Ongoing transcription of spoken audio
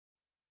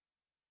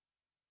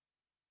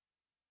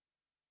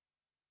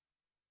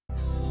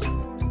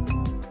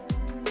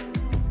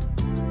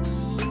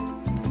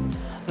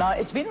Now,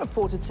 it's been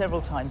reported several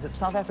times that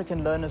South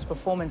African learners'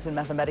 performance in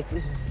mathematics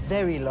is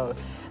very low.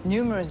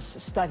 Numerous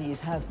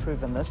studies have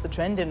proven this. The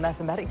trend in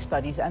mathematics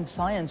studies and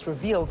science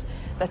reveals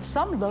that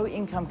some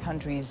low-income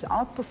countries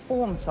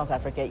outperform South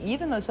Africa,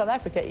 even though South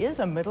Africa is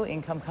a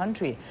middle-income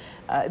country.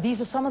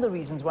 These are some of the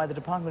reasons why the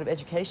Department of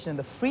Education in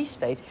the Free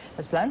State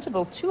has planned to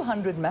build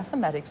 200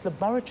 mathematics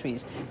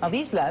laboratories. Now,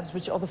 these labs,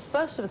 which are the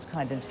first of its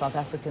kind in South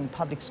African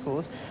public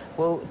schools,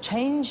 will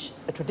change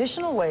the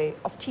traditional way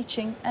of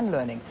teaching and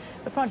learning.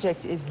 The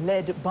project is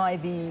led by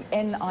the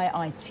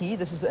NIIT.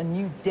 This is a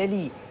New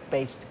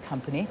Delhi-based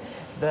company.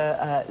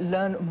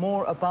 Learn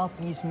more about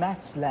these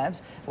maths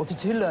labs, or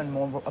to learn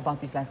more about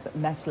these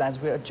maths labs,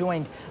 we are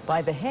joined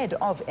by the head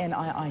of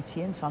NIIT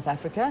in South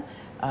Africa,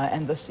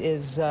 and this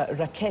is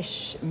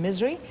Rakesh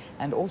Misri,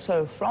 and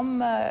also from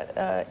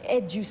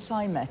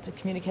EduSciMat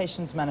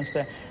Communications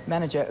Manager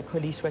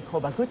Koliswe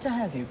Koba. Good to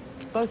have you.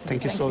 Both of you.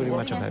 Thank you so very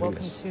much for having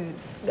us.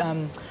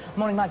 Welcome to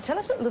Morning Mike. Tell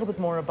us a little bit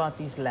more about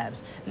these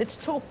labs. Let's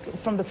talk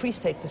from the Free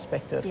State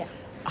perspective. Yeah.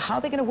 How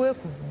are they going to work?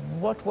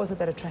 What was it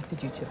that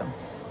attracted you to them?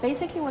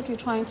 Basically, what we're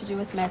trying to do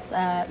with maths,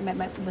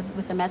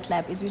 with the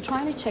MathLab is we're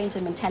trying to change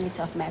the mentality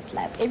of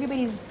MathLab.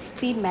 Everybody's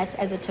seen maths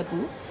as a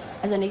taboo,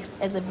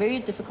 as a very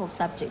difficult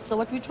subject. So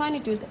what we're trying to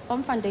do is,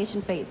 from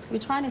foundation phase, we're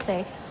trying to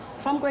say,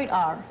 from grade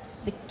R,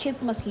 the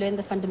kids must learn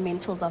the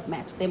fundamentals of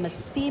maths. They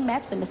must see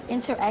maths, they must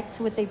interact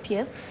with their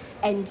peers,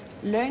 and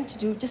learn to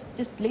do, just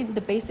learn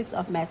the basics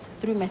of maths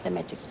through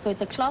mathematics. So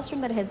it's a classroom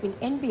that has been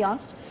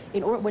ambianced.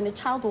 When a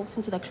child walks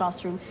into the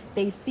classroom,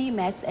 they see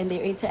maths and they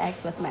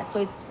interact with maths.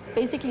 So it's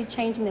basically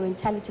changing the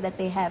mentality that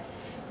they have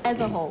as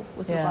a whole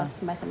with regards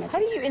to mathematics. How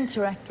do you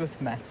interact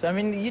with maths? I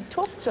mean, you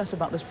talked to us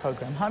about this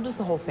program. How does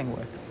the whole thing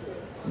work?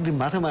 The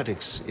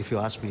mathematics, if you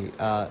ask me,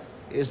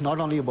 is not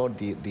only about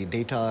the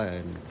data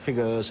and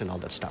figures and all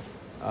that stuff.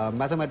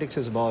 Mathematics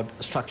is about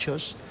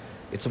structures,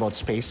 it's about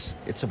space,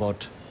 it's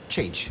about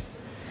change.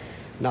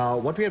 Now,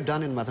 what we have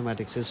done in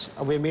mathematics is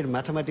we made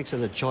mathematics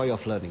as a joy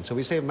of learning. So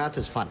we say math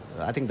is fun.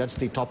 I think that's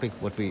the topic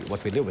what we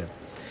live with.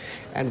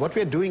 And what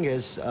we are doing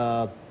is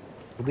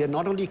we are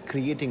not only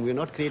creating, we're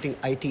not creating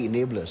IT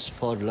enablers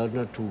for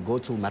learner to go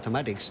through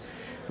mathematics.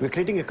 We're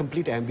creating a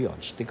complete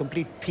ambience, the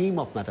complete theme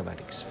of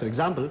mathematics. For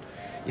example,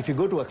 if you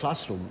go to a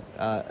classroom,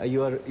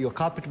 your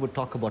carpet would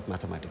talk about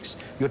mathematics.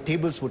 Your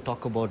tables would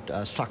talk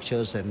about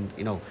structures and,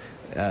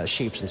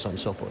 shapes and so on and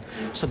so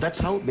forth. So that's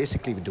how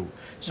basically we do.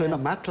 So in a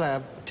math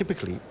lab,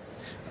 typically,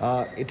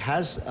 it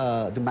has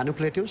the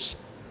manipulatives,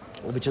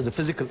 which is the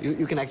physical.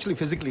 You can actually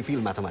physically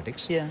feel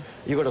mathematics. Yeah.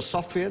 You got a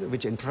software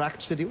which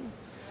interacts with you.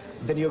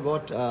 Then you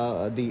got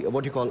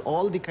what you call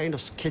all the kind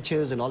of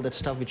sketches and all that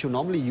stuff which you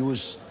normally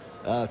use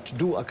to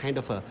do a kind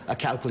of a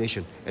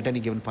calculation at any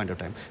given point of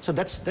time. So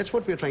that's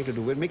what we're trying to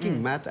do. We're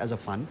making math as a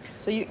fun.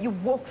 So you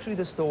walk through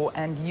this door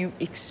and you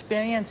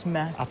experience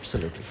math.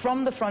 Absolutely.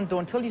 From the front door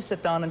until you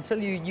sit down, until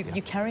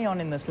you carry on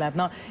in this lab.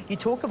 Now, we're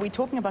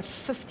talking about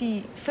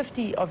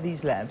 50 of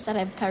these labs. That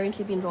have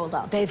currently been rolled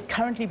out. They've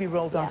currently been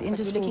rolled out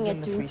into schools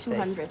in the Free State.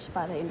 We're looking at 200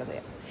 by the end of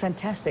it.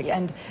 Fantastic. Yeah.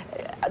 And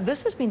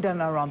this has been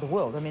done around the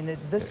world. I mean,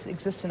 this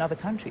exists in other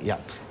countries. Yeah.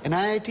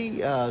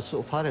 NIIT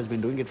so far has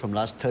been doing it from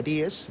last 30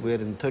 years. We're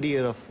in 30 years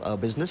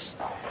of business.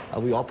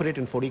 We operate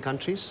in 40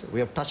 countries. We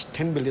have touched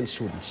 10 billion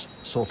students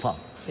so far.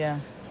 Yeah.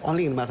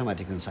 Only in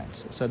mathematics and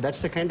science. So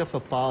that's the kind of a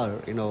power,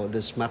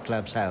 this math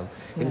labs have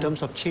in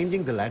terms of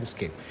changing the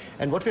landscape.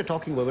 And what we're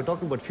talking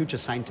about future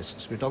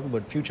scientists. We're talking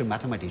about future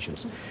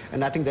mathematicians.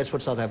 And I think that's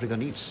what South Africa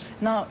needs.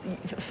 Now,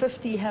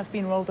 50 have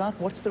been rolled out.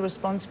 What's the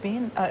response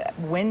been?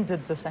 When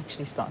did this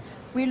actually start?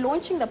 We're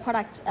launching the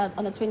product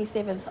on the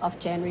 27th of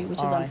January,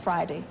 which is on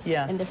Friday,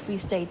 in the Free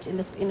State,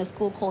 in a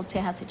school called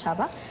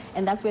Tehasichaba.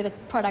 And that's where the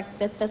product,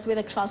 that's where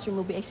the classroom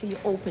will be actually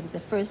opened,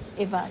 the first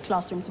ever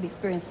classroom to be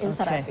experienced in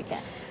South Africa.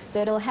 So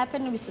it'll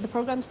happen, the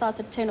program starts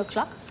at 10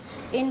 o'clock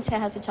in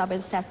Tehasichaba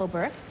in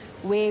Sasolburg,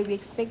 where we're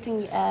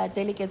expecting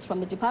delegates from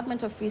the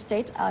Department of Free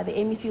State. The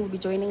MEC will be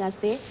joining us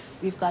there.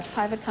 We've got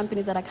private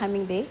companies that are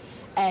coming there.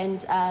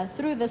 And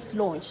through this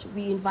launch,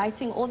 we're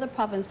inviting all the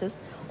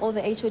provinces, all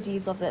the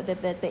HODs of the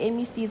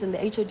MECs and the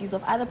HODs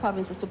of other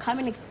provinces to come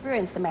and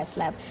experience the Maths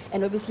Lab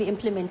and obviously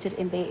implement it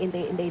in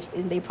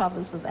their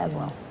provinces as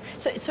well.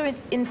 So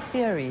in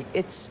theory,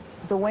 it's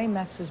the way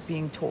maths is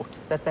being taught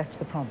that's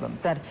the problem,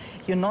 that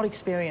you're not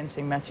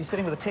experiencing maths. You're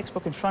sitting with a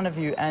textbook in front of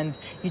you and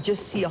you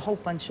just see a whole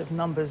bunch of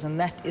numbers, and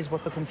that is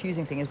what the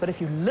confusing thing is. But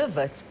if you live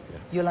it,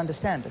 you'll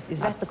understand it.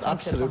 Is that the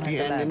concept Absolutely.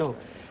 behind the lab?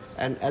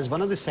 And as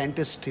one of the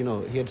scientists,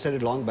 he had said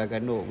it long back. I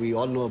know we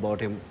all know about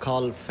him,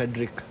 Carl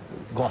Friedrich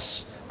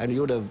Gauss, and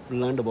you would have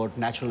learned about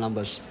natural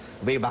numbers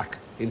way back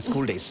in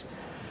school days.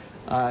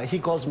 He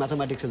calls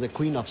mathematics as a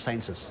queen of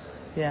sciences.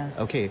 Yeah.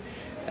 Okay.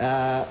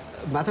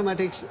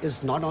 Mathematics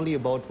is not only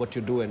about what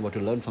you do and what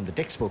you learn from the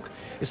textbook.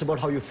 It's about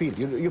how you feel.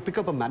 You pick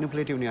up a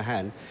manipulative in your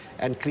hand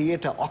and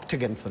create an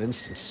octagon, for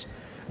instance,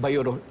 by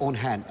your own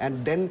hand,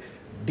 and then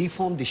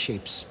deform the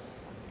shapes.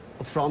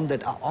 From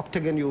that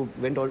octagon, you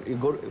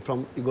go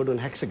to an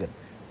hexagon,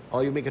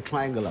 or you make a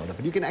triangle out of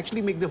it. You can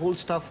actually make the whole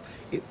stuff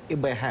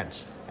by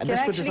hands. And can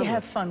actually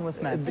have fun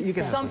with maths.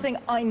 It's something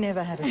I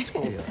never had at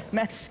school.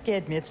 Maths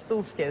scared me. It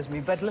still scares me.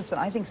 But listen,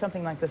 I think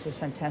something like this is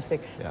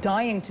fantastic.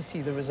 Dying to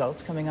see the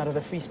results coming out of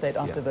the Free State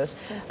after this.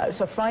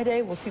 So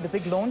Friday, we'll see the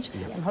big launch,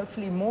 and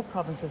hopefully more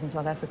provinces in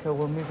South Africa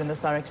will move in this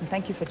direction.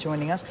 Thank you for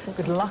joining us.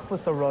 Good luck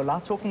with the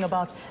rollout. Talking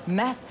about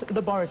math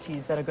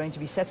laboratories that are going to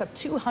be set up,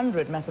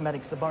 200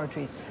 mathematics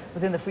laboratories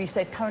within the Free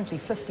State. Currently,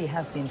 50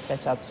 have been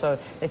set up. So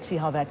let's see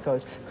how that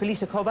goes.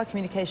 Kulisa Koba,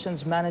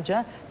 Communications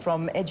Manager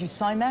from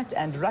EduSciMat,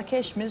 and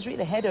Rakesh Misri,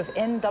 the head of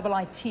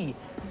NIIT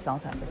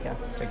South Africa.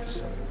 Thank you,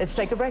 sir. Let's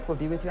take a break. We'll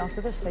be with you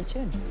after this. Stay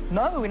tuned.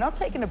 No, we're not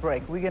taking a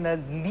break. We're going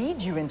to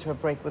lead you into a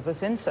break with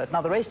this insert.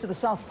 Now, the race to the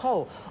South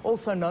Pole,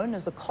 also known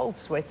as the Cold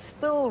Sweat,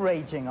 still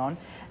raging on.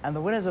 And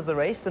the winners of the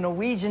race, the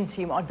Norwegian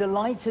team, are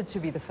delighted to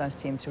be the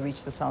first team to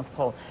reach the South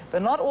Pole.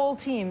 But not all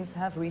teams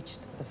have reached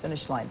the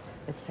finish line.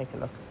 Let's take a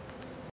look.